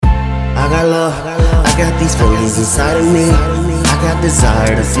got love, I got these feelings inside of me. I got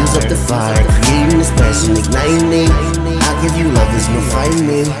desire to fuse up the fire, creating this passion, igniting me. I give you love, there's no fighting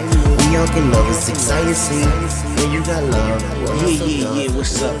me. We all can love, it's exciting, see. When you got love. Yeah.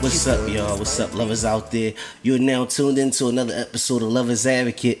 What's up, y'all? What's up, lovers out there? You're now tuned into another episode of Lovers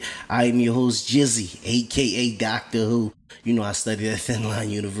Advocate. I am your host, Jizzy, aka Doctor Who. You know I studied at Thin Line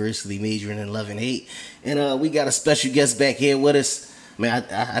University, majoring in love and hate. And we got a special guest back here with us. Man,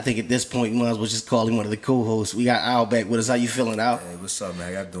 I think at this point, you might as well just call him one of the co-hosts. We got Al back with us. How you feeling, Al? Hey, what's up,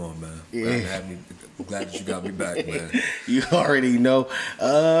 man? How y'all doing, man? Yeah. I'm glad that you got me back, man. You already know.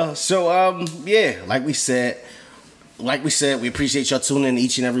 Yeah, like we said, we appreciate y'all tuning in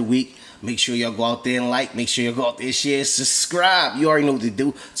each and every week. Make sure y'all go out there and like. Make sure y'all go out there and share, subscribe. You already know what to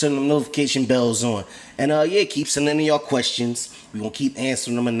do. Turn them notification bells on. And keep sending in y'all questions. We gonna keep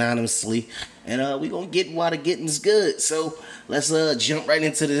answering them anonymously. And we gonna get while the getting's good. So let's jump right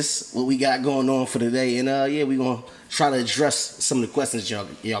into this, what we got going on for today. And we gonna try to address some of the questions y'all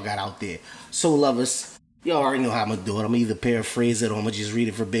got out there. So lovers, y'all already know how I'm gonna do it. I'm gonna either paraphrase it or I'm gonna just read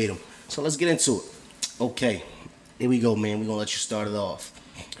it verbatim. So let's get into it. Okay, here we go, man. We're gonna let you start it off.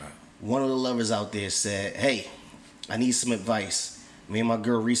 One of the lovers out there said, "Hey, I need some advice. Me and my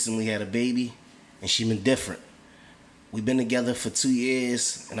girl recently had a baby, and she been different. We've been together for 2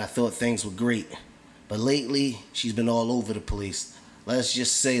 years, and I thought things were great. But lately, she's been all over the place. Let's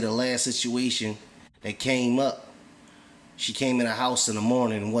just say the last situation that came up, she came in the house in the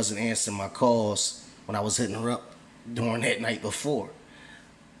morning and wasn't answering my calls when I was hitting her up during that night before.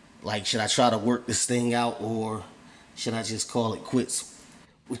 Like, should I try to work this thing out, or should I just call it quits?"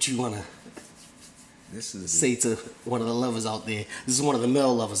 What you want to say to one of the lovers out there? This is one of the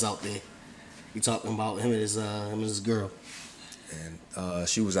male lovers out there. You talking about him and his girl. And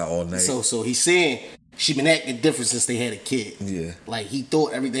she was out all night. So he's saying she been acting different since they had a kid. Yeah. Like, he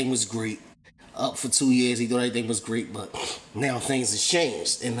thought everything was great. Up for 2 years, he thought everything was great, but now things has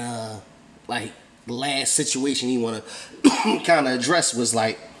changed. And like, the last situation he want to kind of address was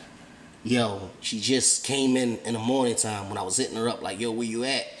like, yo, she just came in the morning time when I was hitting her up, like, yo, where you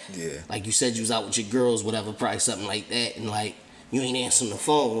at? Yeah. Like, you said you was out with your girls, whatever, probably something like that, and like, you ain't answering the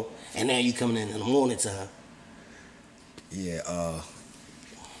phone, and now you coming in the morning time. Yeah,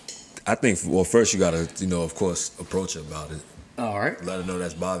 I think, well, first you gotta, of course, approach her about it. All right. Let her know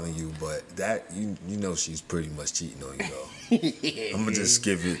that's bothering you, but that, you know she's pretty much cheating on you, though. Yeah, I'm gonna just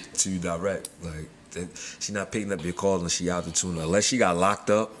give it to you direct. Like, she not picking up your call and she out the tuna. Unless she got locked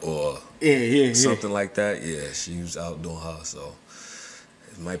up or something like that, yeah, she was out doing her, so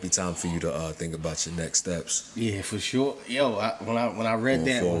it might be time for you to think about your next steps. Yeah, for sure. Yo, when I read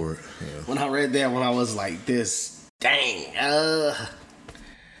that, when I read that, when I was like this, dang,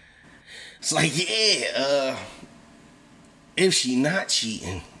 it's like, if she not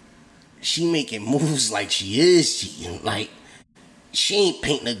cheating, she making moves like she is cheating. Like, she ain't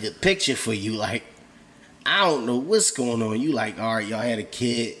painting a good picture for you. Like, I don't know what's going on. You like, all right, y'all had a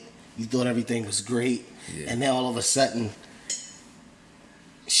kid, you thought everything was great, and now all of a sudden,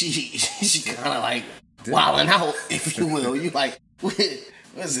 she kind of like wilding out, if you will. You like, what is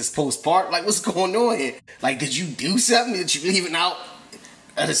this, postpartum? Like, what's going on here? Like, did you do something? Did you leaving out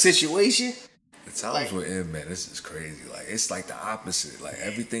of the situation? The times we're in, man, this is crazy. Like, it's like the opposite. Like,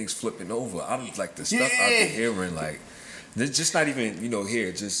 everything's flipping over. I'm like, the stuff I've been hearing, like, it's just not even,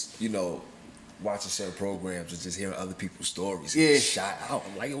 here, just, watching certain programs and just hearing other people's stories and get shot out.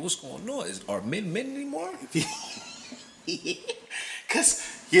 I'm like, what's going on? Are men anymore? Cause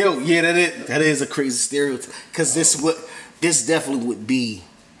that is a crazy stereotype. Cause this definitely would be,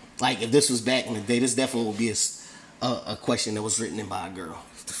 like, if this was back in the day, this definitely would be a question that was written in by a girl.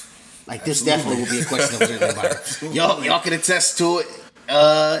 Like, this definitely would be a question that was written in by a girl. Y'all can attest to it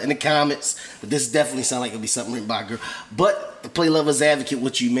in the comments, but this definitely sounds like it'll be something written by a girl. But to play lover's advocate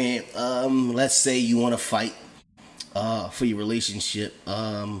with you, man, let's say you want to fight for your relationship.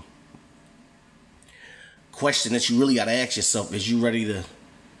 Question that you really got to ask yourself: is you ready to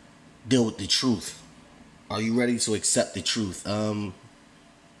deal with the truth? Are you ready to accept the truth?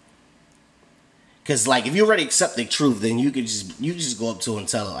 Because, like, if you're ready to accept the truth, then you just go up to her and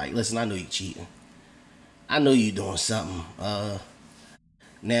tell her, like, listen, I know you're cheating. I know you're doing something.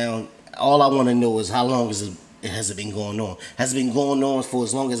 Now, all I want to know is how long has it been going on? Has it been going on for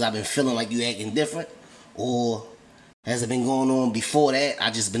as long as I've been feeling like you acting different? Or has it been going on before that?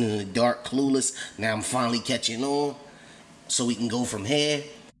 I just been in the dark, clueless. Now I'm finally catching on, so we can go from here.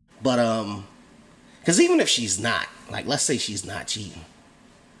 But, because even if she's not, like, let's say she's not cheating,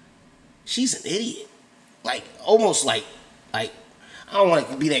 she's an idiot. Like, almost like I don't want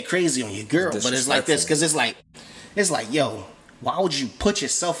to be that crazy on your girl, but it's like this, because it's like, yo, why would you put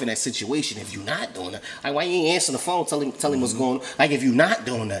yourself in that situation if you're not doing it? Like, why you ain't answering the phone, tell him what's going on? Like, if you're not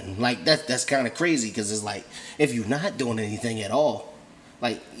doing nothing, like that's kind of crazy because it's like if you're not doing anything at all,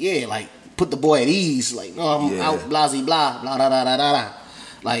 like like put the boy at ease. Like, no, I'm out, blah blah blah blah blah blah blah.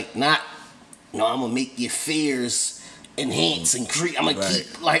 Like, not, no, I'm gonna make your fears enhance and creep. I'm gonna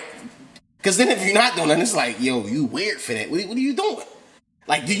keep like, because then if you're not doing nothing, it's like, yo, you weird for that. What are you doing?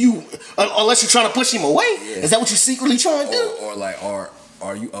 Like, do you, unless you're trying to push him away, is that what you're secretly trying to do? Or like,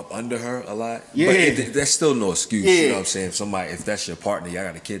 are you up under her a lot? Yeah. But that's still no excuse. You know what I'm saying? If that's your partner, y'all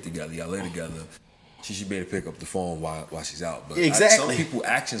got a kid together, y'all live together, she should be able to pick up the phone while she's out. But exactly. Some people's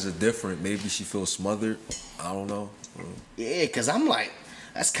actions are different. Maybe she feels smothered. I don't know. Yeah, because I'm like,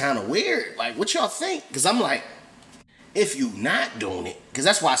 that's kind of weird. Like, what y'all think? Because I'm like, if you not doing it, because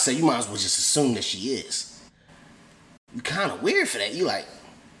that's why I say you might as well just assume that she is. You kind of weird for that. You like,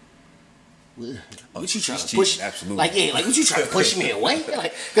 what you trying to push? Cheating, absolutely. Like, yeah, like what you trying to push me away?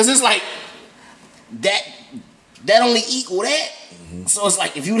 Like, because it's like that only equal that. Mm-hmm. So it's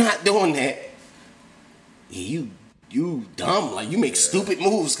like if you're not doing that, you dumb. Like, you make stupid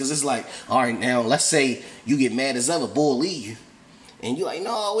moves. Because it's like, all right, now let's say you get mad as ever, bull leave you, and you like,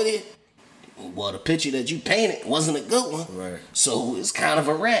 no, with it. Well, the picture that you painted wasn't a good one. Right. So it's kind of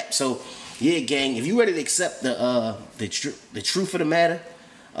a wrap. So yeah, gang, if you ready to accept the truth of the matter,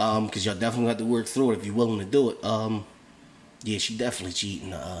 because y'all definitely have to work through it if you're willing to do it. Yeah, she definitely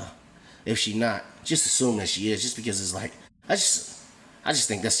cheating. If she not, just assume that she is. Just because it's like, I just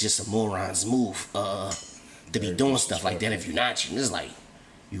think that's just a moron's move. To be doing stuff like that if you're not cheating. It's like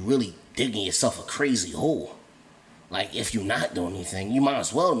you really digging yourself a crazy hole. Like, if you're not doing anything, you might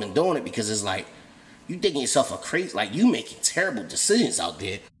as well have been doing it, because it's like you digging yourself a crazy, like you making terrible decisions out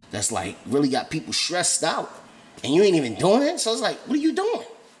there that's like really got people stressed out, and you ain't even doing it. So it's like, what are you doing?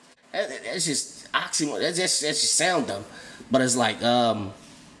 That's just oxymoron. That just sound dumb. But it's like,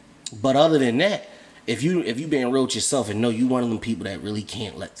 but other than that, if you being real with yourself and know you one of them people that really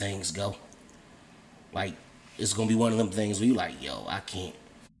can't let things go, like it's gonna be one of them things where you like, yo, I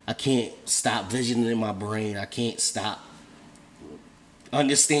can't stop visioning in my brain. I can't stop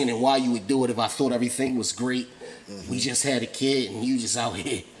understanding why you would do it if I thought everything was great. Mm-hmm. We just had a kid and you just out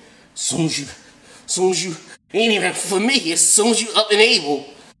here. Soon as you ain't even for me. As soon as you up and able,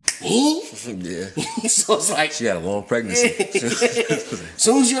 yeah. So it's like she had a long pregnancy.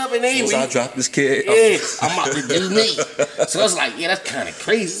 Soon as you up and able, I dropped this kid. Yeah, I'm about to do me. So it's like, yeah, that's kind of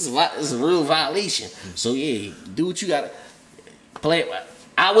crazy. It's a real violation. So yeah, do what you gotta play it.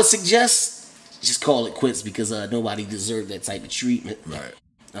 I would suggest just call it quits, because nobody deserved that type of treatment. Right.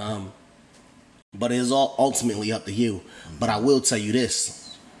 But it is all ultimately up to you. Mm-hmm. But I will tell you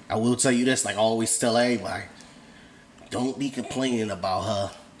this. Like I always tell everybody, don't be complaining about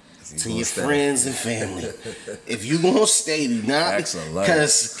her to your friends and family. If you gonna stay, do not,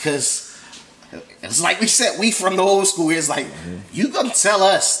 because it's like we said, we from the old school. It's like, you gonna tell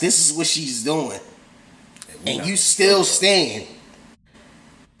us this is what she's doing, and you still staying.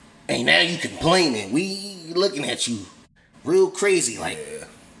 And now you complaining. We looking at you real crazy. Like,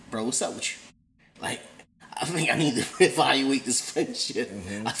 bro, what's up with you? Like, I think I need to evaluate this friendship.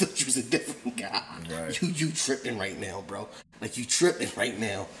 Mm-hmm. I thought you was a different guy. Right. You tripping right now, bro. Like, you tripping right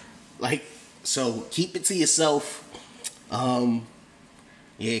now. Like, so keep it to yourself.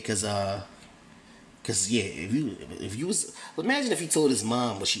 Yeah, cause yeah, if you was, imagine if he told his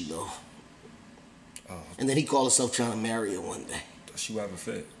mom what she know, and then he called himself trying to marry her one day. She would have a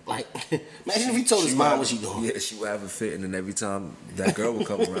fit. Like, imagine if he told his mom what she doing. Yeah, she would have a fit, and then every time that girl would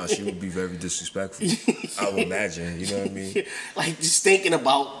come around, she would be very disrespectful. I would imagine, you know what I mean? Like, just thinking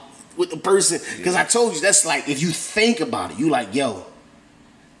about with the person, because I told you, that's like, if you think about it, you like, yo,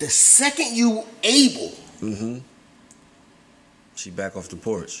 the second you able, she back off the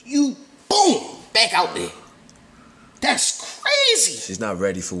porch. You, boom, back out there. That's crazy. She's not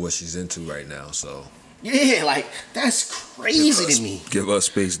ready for what she's into right now, so... Yeah, like, that's crazy to me. Give us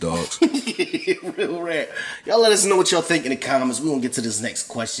space, dogs. Real rare. Y'all let us know what y'all think in the comments. We're gonna get to this next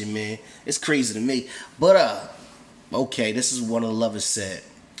question, man. It's crazy to me. But, okay, this is one of the lovers said.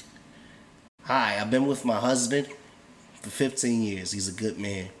 Hi, I've been with my husband for 15 years. He's a good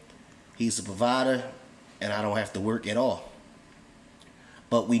man. He's a provider, and I don't have to work at all.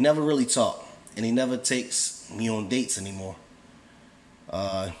 But we never really talk, and he never takes me on dates anymore.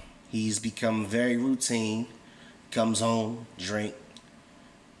 He's become very routine. Comes home, drink,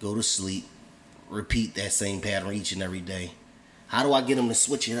 go to sleep, repeat that same pattern each and every day. How do I get him to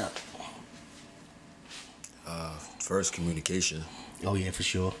switch it up? First, communication. Oh yeah, for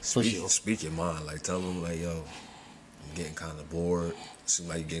sure. Speak your mind. Like, tell him, like, yo, getting kind of bored. Seems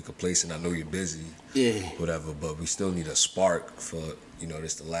like you're getting complacent. I know you're busy, whatever, but we still need a spark for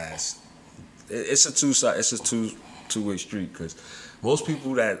this to last. It's a two-way street because most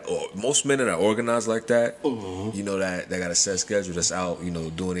people most men that are organized like that, that they got a set schedule that's out,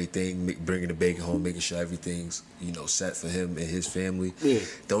 doing their thing, bringing the bacon home, making sure everything's set for him and his family.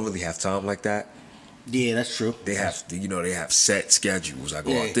 Don't really have time like that. Yeah, that's true. They have they have set schedules. I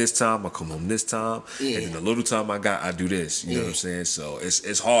go out this time, I come home this time, and then the little time I got, I do this. You know what I'm saying? So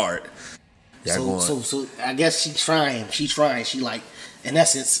it's hard. So I guess she's trying. She like, in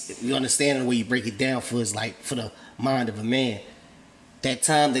essence, you understand the way you break it down for is like for the mind of a man. That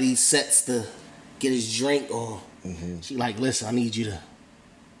time that he sets to get his drink on, she like, listen, I need you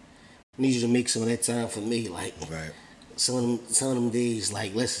to make some of that time for me. Like, some of them days,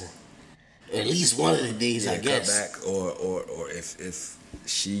 like, listen. At least one of the days, I guess. Cut back, or if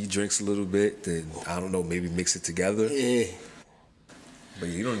she drinks a little bit, then I don't know, maybe mix it together. Yeah. But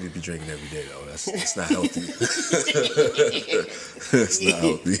you don't need to be drinking every day though. That's not healthy. It's not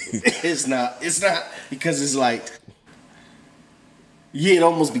healthy. It's not because it's like, it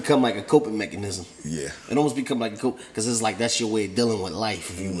almost become like a coping mechanism. Yeah. It almost become like a because it's like that's your way of dealing with life,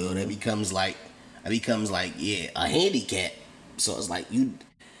 if you will. That becomes like a handicap. So it's like you.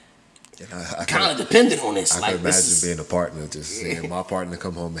 I kind of dependent on this. I can imagine being a partner, just seeing my partner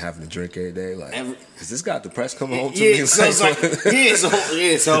come home and having a drink every day. Like, is this guy depressed coming home to me? So it's like,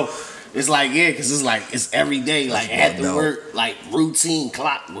 so it's like, because it's like, it's every day, like, after work, like, routine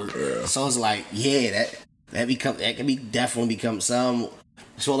clockwork. Yeah. So it's like, that can definitely become some.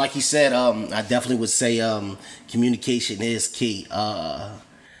 So like you said, I definitely would say communication is key.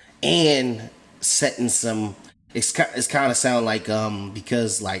 And setting some. It's kind of sound like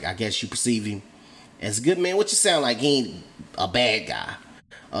because like I guess you perceive him as a good man, which you sound like he ain't a bad guy,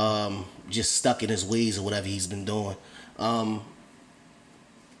 just stuck in his ways or whatever he's been doing.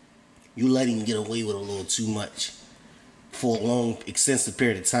 You let him get away with a little too much for a long, extensive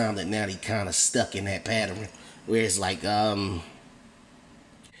period of time that now he kind of stuck in that pattern where it's like, this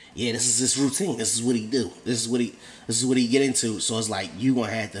is his routine. This is what he do. This is what he get into. So it's like you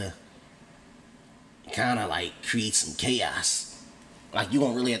gonna have to kind of like create some chaos. Like you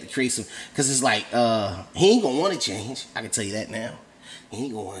gonna really have to create some, because it's like he ain't gonna want to change. I can tell you that now. He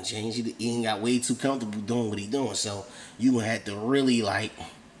ain't gonna want to change. He ain't got way too comfortable doing what he doing. So you gonna have to really like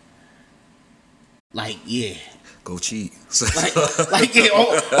go cheat.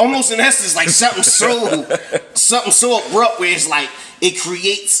 Almost in essence like something so abrupt where it's like it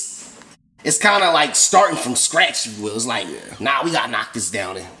creates. It's kind of like starting from scratch, if you will. It's like, nah, we gotta knock this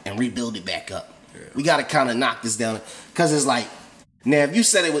down and rebuild it back up. We got to kind of knock this down. Because it's like, now if you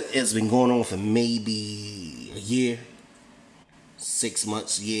said it's been going on for maybe a year, 6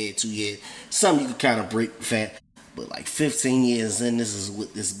 months, year, 2 years, something you could kind of break fat. But like 15 years in, this is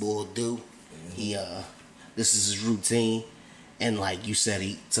what this boy do. This is his routine. And like you said,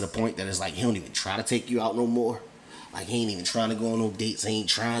 he to the point that it's like he don't even try to take you out no more. Like he ain't even trying to go on no dates. He ain't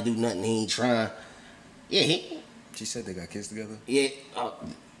trying to do nothing. He ain't trying. Yeah, she said they got kids together? Yeah.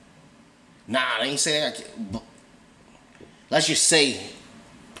 Nah, they ain't say that. Let's just say,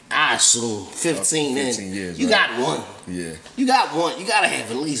 I assume 15 years. You got one. Yeah. You got one. You gotta have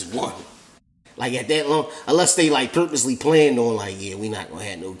at least one. Like at that long, unless they like purposely planned on like, we not gonna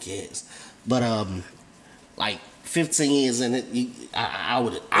have no kids. But like 15 years in it, I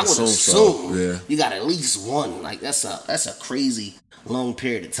would assume so. You got at least one. Like that's a crazy long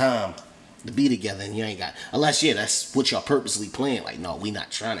period of time to be together, and you ain't got, unless that's what y'all purposely planned. Like, no, we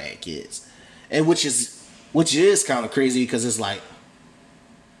not trying to have kids, and which is kind of crazy because it's like,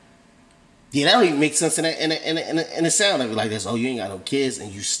 that don't even make sense in the sound of it. Like this, you ain't got no kids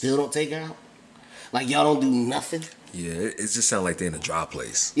and you still don't take her out. Like y'all don't do nothing. Yeah, it just sounds like they're in a dry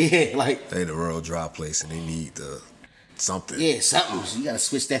place. Yeah, like they in a real dry place and they need something. Yeah, something. So you gotta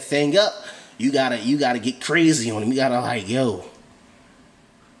switch that thing up. You gotta get crazy on them. You gotta like,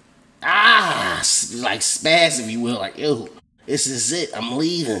 like spaz, if you will. Like, this is it. I'm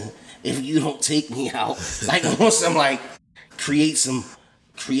leaving if you don't take me out. Like on some like create some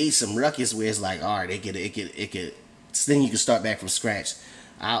ruckus where it's like, all right, it could. Then you can start back from scratch.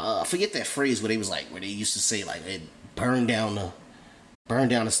 I forget that phrase where they used to say like it burn down the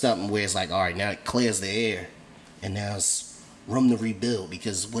stuff, where it's like, all right, now it clears the air, and now it's room to rebuild,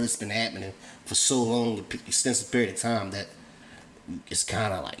 because what it's been happening for so long, extensive period of time, that it's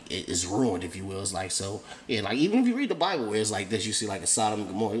kind of like it's ruined, if you will. It's like, so yeah, like even if you read the Bible where it's like this, you see like a Sodom and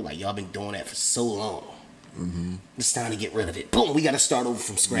Gomorrah, like y'all been doing that for so long. Mm-hmm. It's time to get rid of it. Boom, we got to start over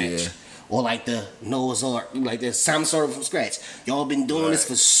from scratch. Yeah. Or like the Noah's Ark, like this, time to start over from scratch. Y'all been doing this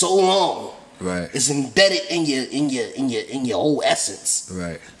for so long. Right. It's embedded in your whole essence.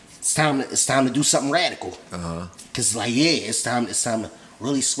 Right. It's time to do something radical. Cause like it's time to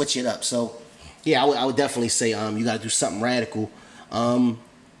really switch it up. So yeah, I would definitely say you gotta do something radical. And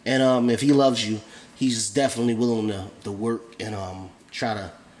if he loves you, he's definitely willing to work and try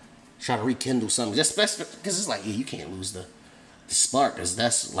to rekindle something. Just because it's like you can't lose the spark, because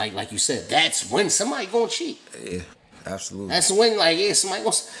that's like you said, that's when somebody gonna cheat. Yeah, absolutely. That's when somebody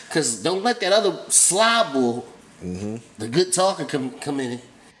goes, because don't let that other slob bull, the good talker, come in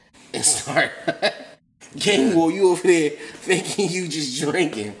and start game war you over there thinking you just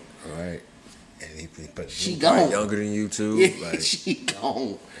drinking. Right. And but she gone. Younger than you too. Yeah, like, she gone.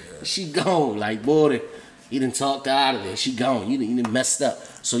 Yeah. She gone. Like, boy, he done talked her out of there. She gone. You done messed up.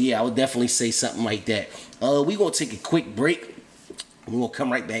 So yeah, I would definitely say something like that. We gonna take a quick break. We're gonna come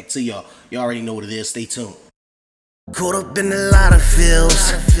right back to y'all. Y'all already know what it is. Stay tuned. Caught up in a lot of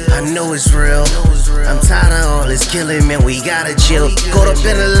feels, I know it's real. I'm tired of all this killing, man, we gotta chill. Caught up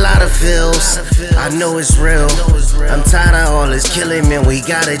in a lot of feels, I know it's real. I'm tired of all this killing, man, we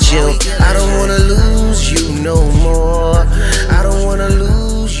gotta chill. I don't wanna lose you no more. I don't wanna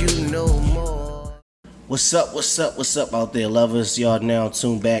lose you no more. What's up out there, lovers? Y'all now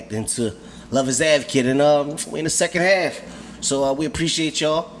tuned back into Lovers Advocate, and we're in the second half. So we appreciate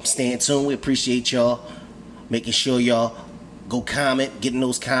y'all staying tuned. We appreciate y'all making sure y'all go comment, getting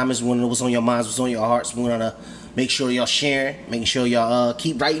those comments. We want to know what's on your minds, what's on your hearts. We want to make sure y'all sharing, making sure y'all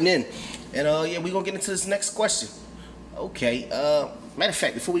keep writing in. And yeah, we're going to get into this next question. Okay. Matter of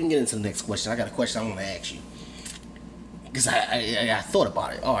fact, before we can get into the next question, I got a question I want to ask you. Because I thought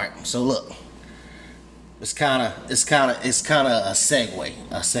about it. All right. So look, it's kind of a segue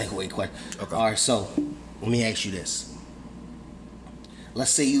question. Okay. All right. So let me ask you this.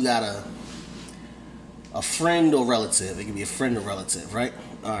 Let's say you got a friend or relative. It could be a friend or relative, right?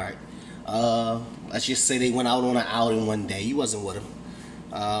 All right. Let's just say they went out on an outing one day. You wasn't with them.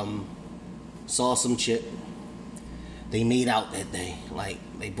 Saw some chick. They made out that day. Like,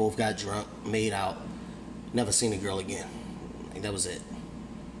 they both got drunk, made out. Never seen the girl again. Like, that was it.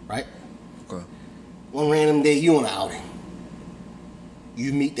 Right? Okay. One random day, you on an outing.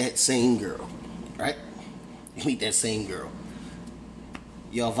 You meet that same girl. Right? You meet that same girl.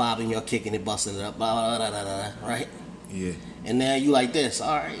 Y'all vibing, y'all kicking it, busting it up, blah, blah, blah, blah, blah, right? Yeah. And now you like this.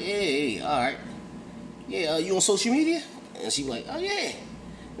 All right, yeah, all right. Yeah, you on social media? And she like, oh, yeah.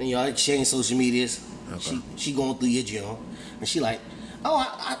 Then y'all exchange social medias. Okay. She going through your job. And she like,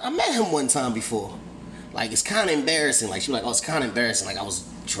 oh, I met him one time before. Like, it's kind of embarrassing. Like, she like, oh, it's kind of embarrassing. Like, I was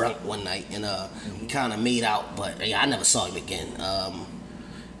drunk one night and we kind of made out, but yeah, I never saw him again.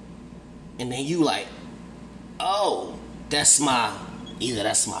 And then you like, oh, either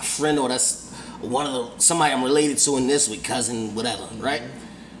that's my friend or that's somebody I'm related to in this week, cousin, whatever, right?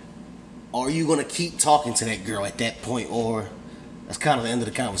 Or are you gonna keep talking to that girl at that point, or that's kind of the end of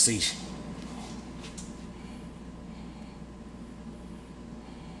the conversation?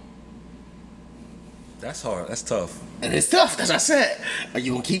 That's hard. That's tough. And it's tough, as I said. Are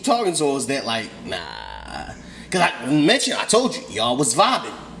you gonna keep talking to her? Is that like, nah? Because I told you, y'all was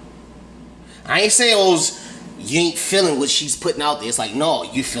vibing. I ain't saying you ain't feeling what she's putting out there. It's like, no,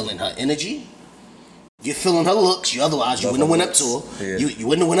 you feeling her energy. You're feeling her looks. Otherwise, you wouldn't have went up to her. Yeah. You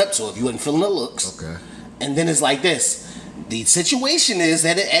wouldn't have went up to her if you wasn't feeling her looks. Okay. And then it's like this. The situation is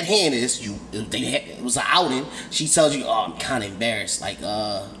that at hand is it was an outing. She tells you, oh, I'm kind of embarrassed. Like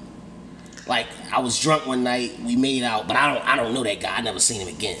I was drunk one night. We made out, but I don't know that guy. I never seen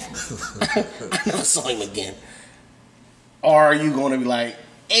him again. I never saw him again. Or are you going to be like,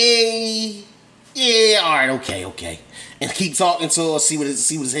 hey? Yeah, all right, okay, and keep talking to her, see what it's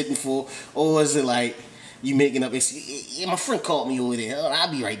hitting for, or is it like you making up? Yeah, my friend called me over there.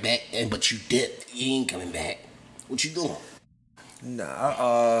 I'll be right back, but you dipped. You ain't coming back. What you doing?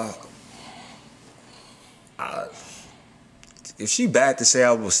 Nah, if she bad to say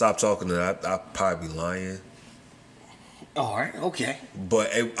I would stop talking to her, I'd probably be lying. All right, okay.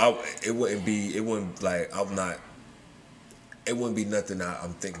 But it wouldn't like I'm not. It wouldn't be nothing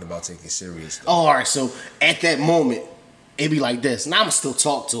I'm thinking about taking serious. Though. Oh, all right. So at that moment, it'd be like this. Now I'm still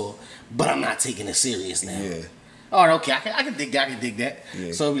talk to her, but I'm not taking it serious now. Yeah. All right. Okay. I can dig that.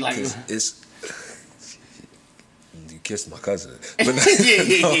 Yeah. So it'd be like it's. You kissed my cousin. But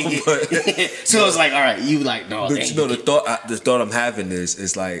yeah. So it's like, all right. You like no. But you know the thought I'm having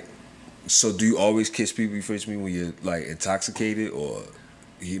is like, so do you always kiss people you first meet when you're like intoxicated, or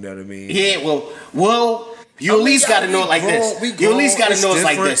you know what I mean? Yeah. Well. You at least gotta know it like this. You at least gotta know it's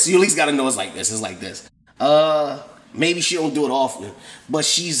like this. You at least gotta know it's like this. It's like this. Maybe she don't do it often, but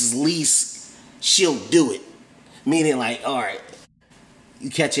she'll do it. Meaning like, all right, you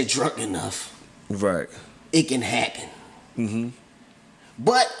catch it drunk enough, Right. it can happen.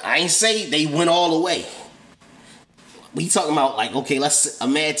 But I ain't say they went all the way. We talking about like, okay, let's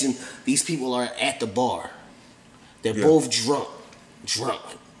imagine these people are at the bar. They're both drunk.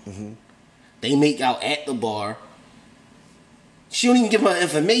 They make out at the bar. She don't even give her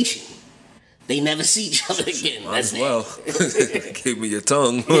information. They never see each other again. Might as That's well. Give me your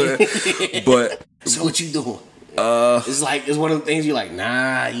tongue. But So what you doing? It's one of the things you're like,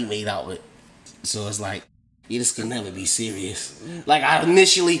 nah, you made out with. So it's like, you just can never be serious. Like I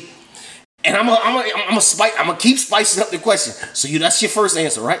initially, and I'm gonna keep spicing up the question. So that's your first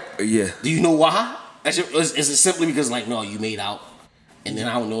answer, right? yeah. Do you know why? Is it simply because like, no, you made out, and then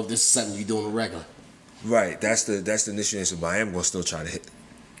I don't know if this is something you doing regular. Right. That's the initial answer, but I am gonna still try to hit.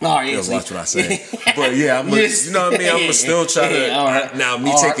 All right, Watch what I say. But yeah, you know what I mean? I'm gonna still try to right. now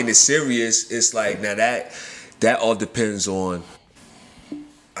me taking it serious, it's like now that all depends on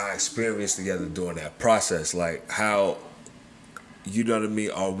our experience together during that process. Like how, you know what I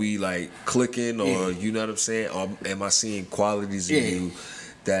mean, are we like clicking, or you know what I'm saying? Or am I seeing qualities in you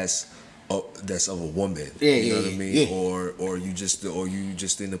that's of a woman? You know what I mean? Or you just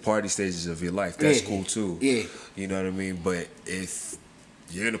in the party stages of your life. That's cool too. Yeah. You know what I mean? But if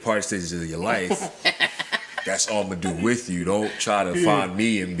you're in the party stages of your life, that's all I'm gonna do with you. Don't try to find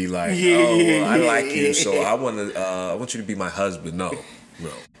me and be like, oh, well, I like you, so I want you to be my husband. No.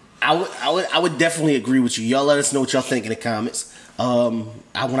 I would definitely agree with you. Y'all let us know what y'all think in the comments. When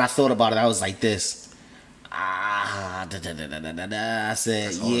I thought about it, I was like this. I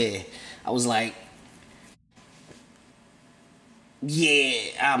said, yeah. I was like,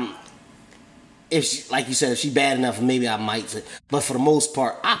 yeah. If she, like you said, if she bad enough, maybe I might. But for the most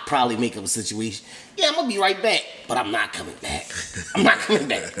part, I probably make up a situation. Yeah, I'm gonna be right back, but I'm not coming back. I'm not coming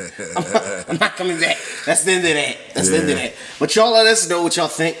back. I'm not coming back. That's the end of that. That's the end of that. But y'all let us know what y'all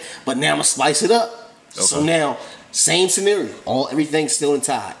think. But now I'm gonna spice it up. Okay. So now, same scenario. Everything's still in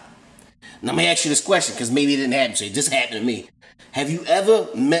tie. Now I'm gonna ask you this question because maybe it didn't happen to you. It just happened to me. Have you ever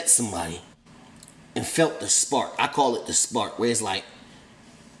met somebody and felt the spark? I call it the spark, where it's like,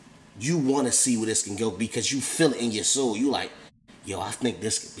 you want to see where this can go because you feel it in your soul. You like, yo, I think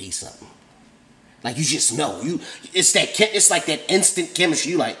this could be something. Like you just know. It's like that instant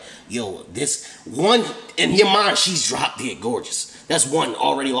chemistry. You like, yo, this one in your mind, she's drop dead gorgeous. That's one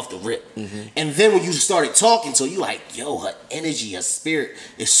already off the rip. Mm-hmm. And then when you started talking to her, you like, yo, her energy, her spirit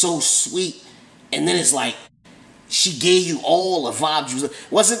is so sweet. And then it's like, she gave you all the vibes. It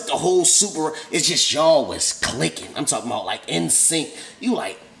wasn't the whole super. It's just y'all was clicking. I'm talking about like in sync. You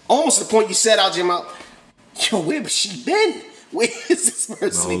like, almost to the point you said out your mouth, yo, where has she been? Where is this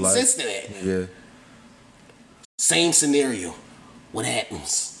person existing at? Yeah. Same scenario. What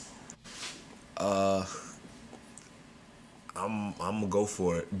happens? I'm gonna go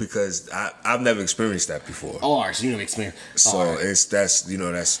for it because I've never experienced that before. Oh, all right, so you never experienced. So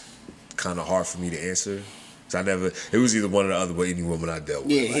that's kind of hard for me to answer. It was either one or the other with any woman I dealt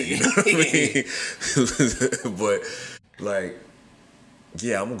with. Yeah. Like, you know what I mean? But like,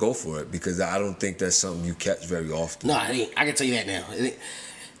 yeah, I'm gonna go for it because I don't think that's something you catch very often. No, it ain't. I can tell you that now.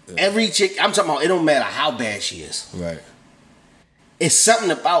 Every chick, I'm talking about, it don't matter how bad she is. Right. It's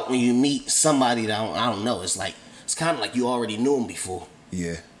something about when you meet somebody that I don't know. It's like, it's kind of like you already knew them before.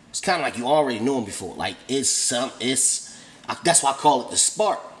 Yeah. It's kind of like you already knew them before. Like that's why I call it the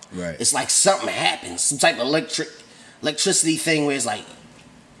spark. Right. It's like something happens, some type of electricity thing where it's like,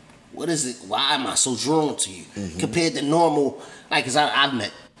 what is it? Why am I so drawn to you? Mm-hmm. Compared to normal, like, cause I've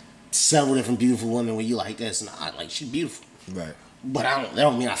met several different beautiful women where you like this, and I like, she's beautiful. Right. But that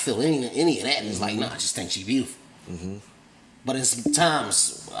don't mean I feel any of that. And it's like, nah, I just think she's beautiful. Mm-hmm. But it's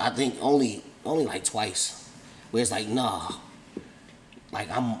times, I think only like twice, where it's like, nah. Like,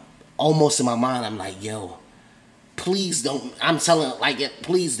 I'm almost in my mind, I'm like, yo, please don't, I'm telling her, like,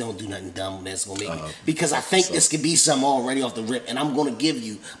 please don't do nothing dumb that's gonna make me. Because I think this could be something already off the rip, and I'm gonna give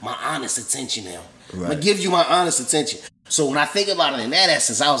you my honest attention now. Right. I'm gonna give you my honest attention. So when I think about it in that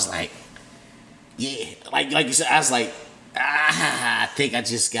essence, I was like, yeah, like you said, I was like, I think I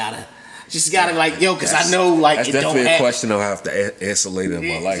just gotta like, yo, because I know, like, that's it don't definitely happen. A question I'll have to answer later in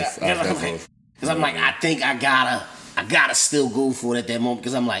my life. Because I'm like, I think I gotta still go for it at that moment,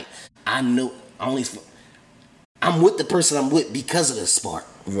 because I'm like, I know I'm with the person I'm with because of the spark.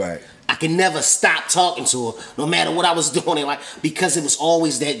 Right. I can never stop talking to her, no matter what I was doing. And like, because it was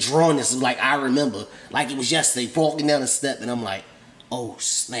always that drawnness. Like, I remember, like it was yesterday, walking down the step, and I'm like, oh,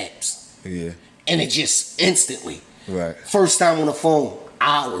 snaps. Yeah. And it just instantly. Right. First time on the phone,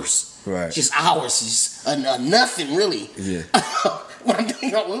 hours. Right. Just hours. Just nothing, really. Yeah. When I'm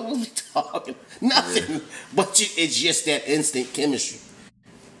thinking, what was we talking? Nothing. Yeah. But it's just that instant chemistry.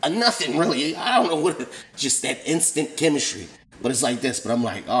 nothing really. I don't know what, just that instant chemistry. But it's like this. But I'm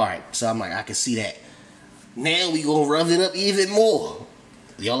like, all right. So I'm like, I can see that. Now we gonna rev it up even more.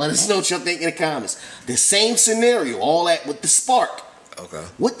 Y'all let us know what y'all think in the comments. The same scenario, all that with the spark. Okay.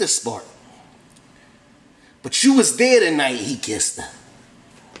 With the spark. But you was there the night he kissed her.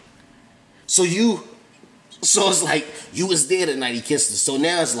 So it's like, you was there the night he kissed her. So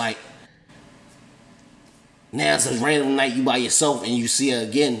now it's like, now it's a random night you by yourself and you see her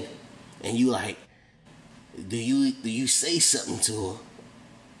again. And you like, do you say something to her?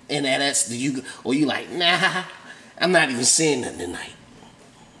 And or you like, nah, I'm not even saying nothing tonight.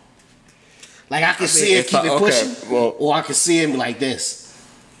 Like I can see him keep it pushing, or I can see him like this.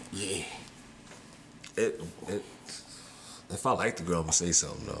 Yeah. If I like the girl, I'm gonna say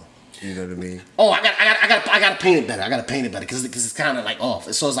something though. You know what I mean? Oh, I gotta paint it better. I gotta paint it better because it's kind of like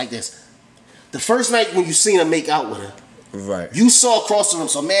off. So it's like this. The first night when you seen her make out with her, right? You saw across the room.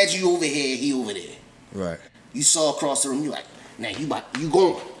 So imagine you over here, he over there. Right. You saw across the room. You like, now you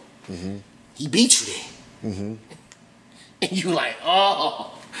going? Mm-hmm. He beat you there. Mm-hmm. And you like,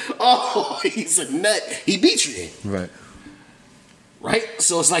 oh, he's a nut. He beat you there. Right. Right?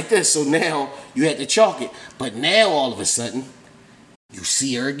 So it's like this. So now you had to chalk it. But now all of a sudden, you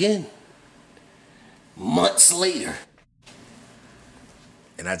see her again. Months later.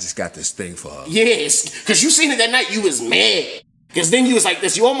 And I just got this thing for her. Yes. Because you seen it that night, you was mad. Because then you was like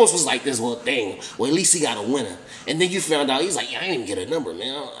this. You almost was like this, well, dang. Well, at least he got a winner. And then you found out, he's like, yeah, I didn't even get a number,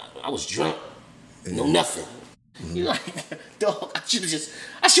 man. I was drunk. No, nothing. Mm-hmm. You're like, dog, I should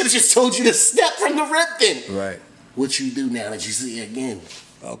have just told you to step from the rip then. Right. What you do now that you see it again?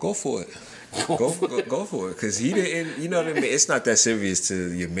 Oh, go for it. Go for it. Because he didn't, you know what I mean? It's not that serious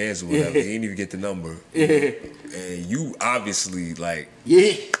to your mans or whatever. He didn't even get the number. And you obviously, like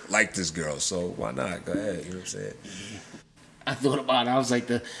this girl. So why not? Go ahead. You know what I'm saying? I thought about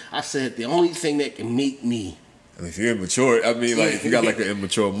it. I said, the only thing that can make me. I mean, if you're immature, I mean, like, if you got, like, an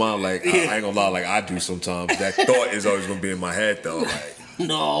immature mind, like, I ain't gonna lie, like, I do sometimes. That thought is always gonna be in my head, though. Like,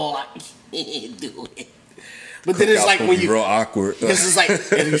 no, I can't do it. But then it's like when you real awkward. Because it's like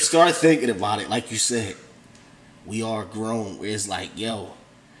if you start thinking about it, like you said, we are grown. Where it's like, yo,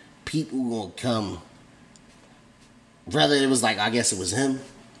 people gonna come. Whether it was like, I guess it was him,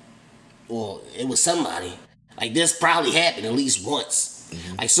 or it was somebody. Like this probably happened at least once.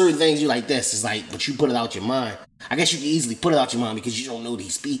 Mm-hmm. Like certain things you like this is like, but you put it out your mind. I guess you can easily put it out your mind because you don't know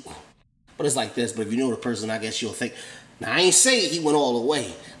these people. But it's like this. But if you know the person, I guess you'll think. Now I ain't saying he went all the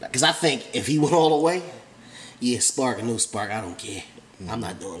way, because I think if he went all the way. Yeah, spark or no spark, I don't care. I'm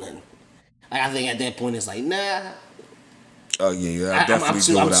not doing nothing. Like, I think at that point it's like, nah. Oh yeah, I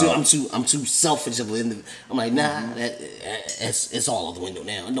definitely I'm too selfish of an individual. I'm like, nah, it's all out the window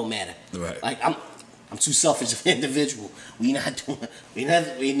now. It don't matter. Right. Like I'm too selfish of an individual. We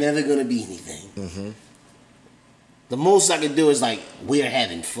never gonna be anything. Mm-hmm. The most I can do is like, we're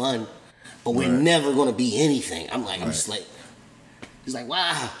having fun, but we're never gonna be anything. I'm just like, he's like,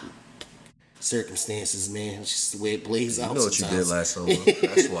 wow. Circumstances, man. It's just the way it plays out. You know what sometimes. you did last summer.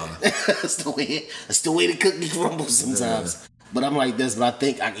 That's why. That's the way the cookie crumbles sometimes. Yeah. But I'm like this, but I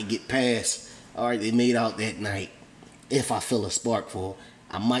think I can get past. All right, they made out that night. If I feel a spark for,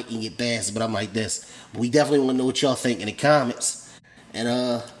 I might can get past. But I'm like this. But we definitely want to know what y'all think in the comments.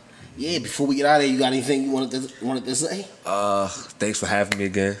 And yeah, before we get out of here, you got anything you wanted to say? Thanks for having me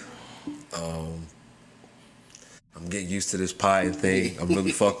again. I'm getting used to this pie thing. I'm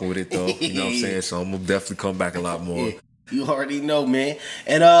really fucking with it though. You know what I'm saying? So I'm gonna definitely come back a lot more. Yeah, you already know, man.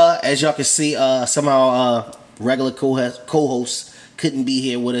 And as y'all can see, some of our regular co-hosts couldn't be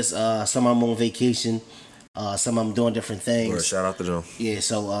here with us. Some of them on vacation. Some of them doing different things. Right, shout out to them. Yeah,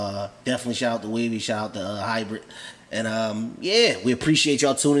 so definitely shout out to Wavy, shout out to Hybrid. And yeah, we appreciate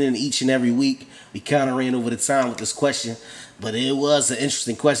y'all tuning in each and every week. We kind of ran over the time with this question. But it was an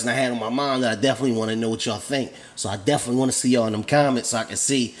interesting question I had on my mind that I definitely want to know what y'all think. So I definitely want to see y'all in them comments so I can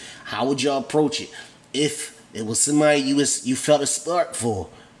see how would y'all approach it. If it was somebody you felt a spark for,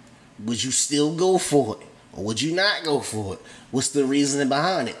 would you still go for it? Or would you not go for it? What's the reasoning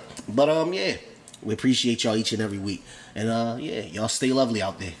behind it? But yeah, we appreciate y'all each and every week. And yeah, y'all stay lovely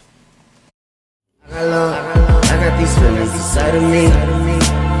out there. I got these feelings inside of me.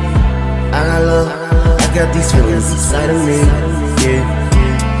 I got these feelings inside of me, yeah.